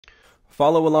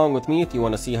Follow along with me if you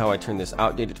want to see how I turn this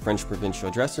outdated French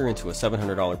provincial dresser into a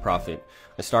 $700 profit.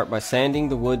 I start by sanding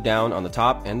the wood down on the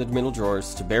top and the middle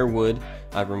drawers to bare wood.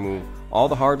 I remove all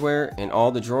the hardware in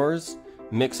all the drawers,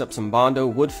 mix up some Bondo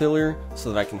wood filler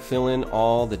so that I can fill in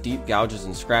all the deep gouges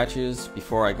and scratches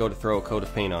before I go to throw a coat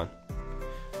of paint on.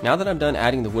 Now that I'm done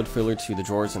adding the wood filler to the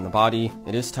drawers and the body,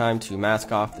 it is time to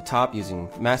mask off the top using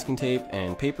masking tape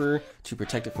and paper to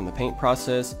protect it from the paint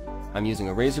process. I'm using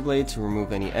a razor blade to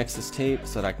remove any excess tape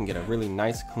so that I can get a really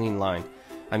nice clean line.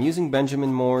 I'm using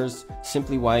Benjamin Moore's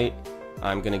Simply White.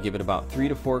 I'm going to give it about 3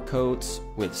 to 4 coats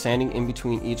with sanding in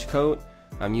between each coat.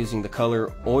 I'm using the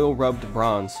color Oil Rubbed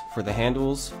Bronze for the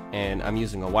handles, and I'm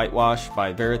using a whitewash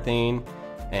by Verathane,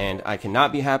 and I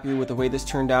cannot be happier with the way this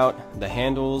turned out. The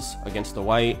handles against the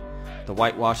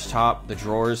whitewash top, the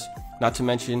drawers, not to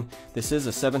mention this is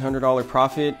a $700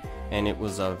 profit, and it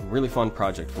was a really fun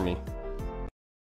project for me.